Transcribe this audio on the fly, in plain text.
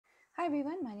Hi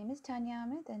everyone, my name is Tania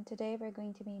Ahmed, and today we're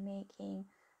going to be making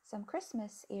some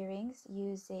Christmas earrings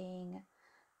using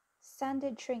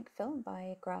Sanded Shrink Film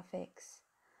by Grafix.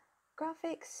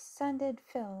 Grafix Sanded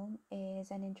Film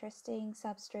is an interesting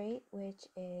substrate which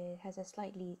has a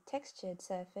slightly textured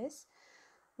surface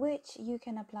which you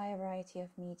can apply a variety of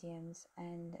mediums,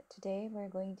 and today we're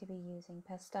going to be using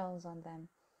pastels on them.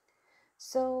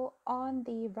 So on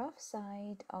the rough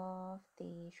side of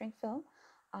the shrink film,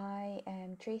 I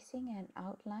am tracing an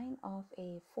outline of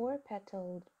a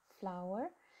 4-petaled flower,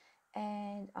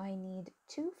 and I need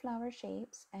 2 flower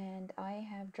shapes, and I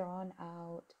have drawn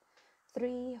out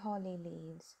 3 holly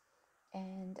leaves,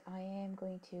 and I am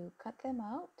going to cut them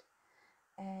out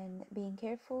and being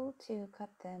careful to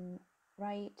cut them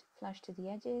right flush to the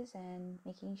edges and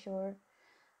making sure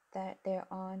that there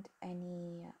aren't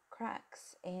any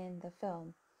cracks in the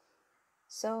film.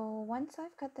 So once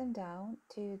I've cut them down,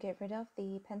 to get rid of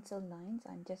the pencil lines,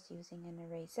 I'm just using an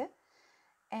eraser,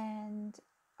 and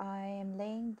I am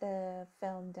laying the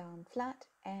film down flat,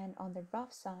 and on the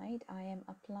rough side I am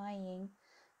applying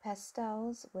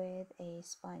pastels with a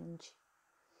sponge,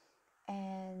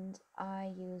 and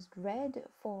I used red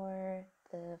for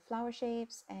the flower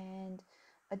shapes and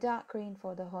a dark green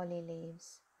for the holly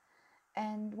leaves.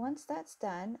 And once that's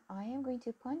done, I am going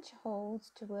to punch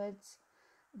holes towards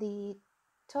the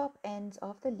top ends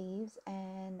of the leaves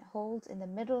and holes in the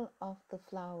middle of the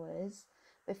flowers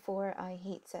before I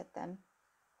heat set them.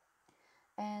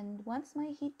 And once my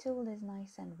heat tool is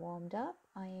nice and warmed up,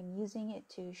 I am using it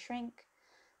to shrink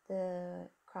the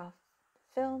craft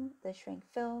film, the shrink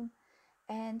film,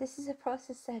 and this is a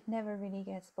process that never really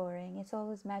gets boring. It's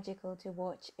always magical to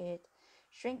watch it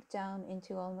shrink down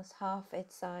into almost half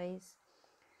its size.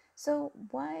 So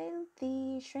while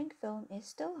the shrink film is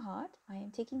still hot, I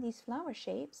am taking these flower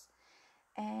shapes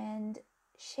and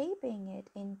shaping it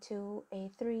into a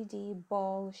 3D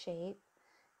ball shape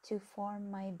to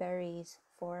form my berries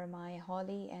for my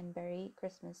holly and berry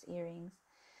Christmas earrings.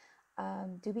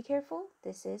 Do be careful,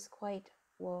 this is quite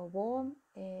warm.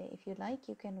 If you like,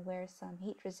 you can wear some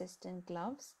heat resistant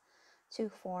gloves to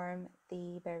form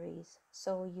the berries.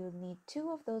 So you'll need 2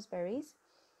 of those berries,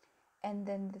 and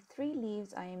then the 3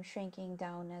 leaves I am shrinking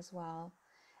down as well.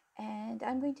 And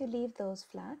I'm going to leave those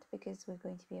flat because we're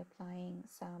going to be applying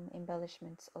some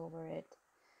embellishments over it.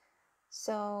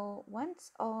 So once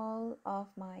all of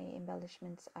my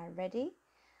embellishments are ready,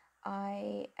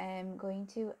 I am going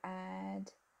to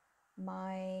add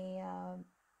my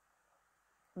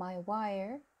my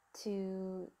wire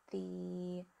to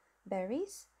the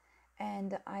berries,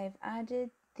 and I've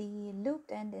added the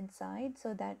looped end inside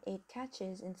so that it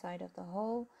catches inside of the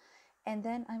hole, and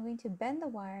then I'm going to bend the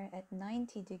wire at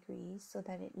 90 degrees so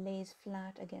that it lays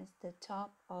flat against the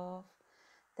top of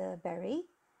the berry,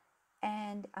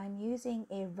 and I'm using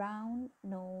a round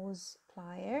nose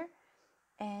plier,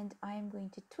 and I'm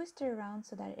going to twist it around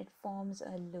so that it forms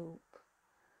a loop.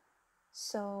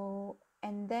 So,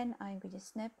 and then I'm going to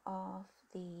snip off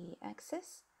the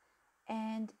excess,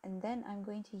 and then I'm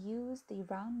going to use the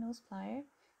round nose plier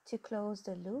to close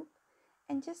the loop,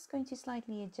 and just going to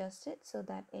slightly adjust it so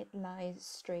that it lies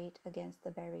straight against the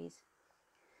berries.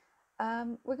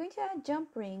 We're going to add jump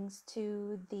rings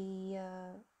to the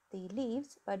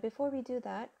leaves, but before we do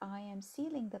that, I am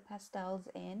sealing the pastels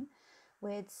in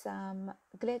with some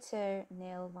glitter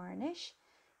nail varnish.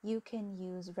 You can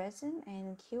use resin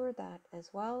and cure that as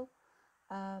well,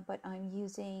 but I'm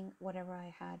using whatever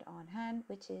I had on hand,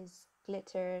 which is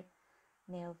glitter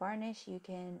nail varnish. You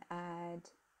can add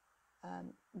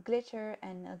glitter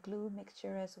and a glue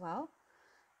mixture as well.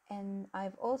 And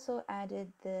I've also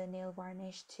added the nail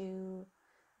varnish to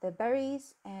the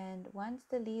berries, and once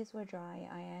the leaves were dry,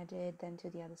 I added them to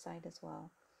the other side as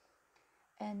well.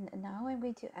 And now I'm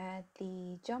going to add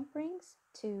the jump rings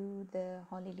to the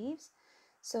holly leaves.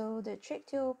 So the trick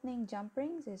to opening jump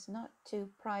rings is not to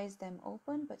prise them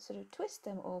open, but sort of twist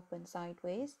them open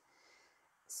sideways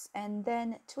and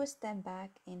then twist them back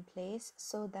in place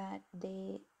so that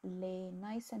they lay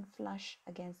nice and flush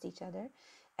against each other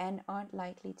and aren't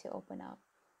likely to open up.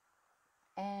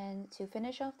 And to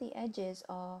finish off the edges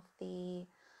of the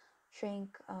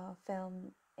shrink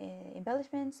film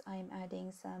embellishments, I'm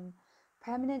adding some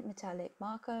permanent metallic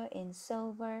marker in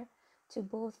silver to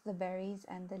both the berries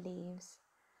and the leaves.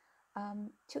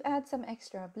 To add some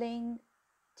extra bling,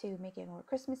 to make it more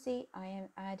Christmassy, I am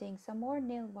adding some more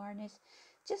nail varnish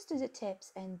just to the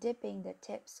tips and dipping the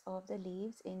tips of the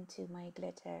leaves into my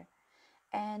glitter.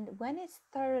 And when it's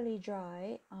thoroughly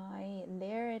dry, I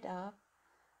layer it up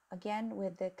again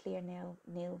with the clear nail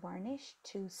varnish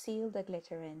to seal the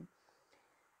glitter in.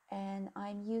 And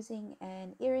I'm using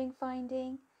an earring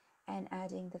finding, and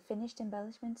adding the finished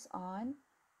embellishments on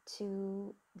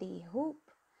to the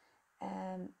hoop,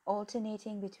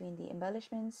 alternating between the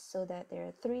embellishments so that there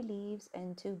are 3 leaves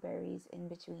and 2 berries in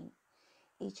between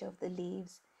each of the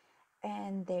leaves.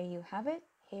 And there you have it.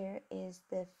 Here is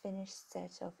the finished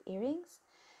set of earrings,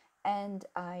 and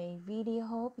I really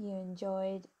hope you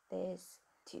enjoyed this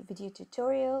video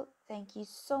tutorial. Thank you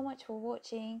so much for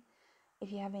watching.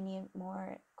 If you have any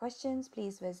more questions,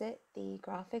 please visit the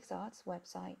Grafix Arts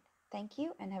website. Thank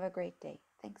you and have a great day.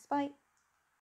 Thanks, bye.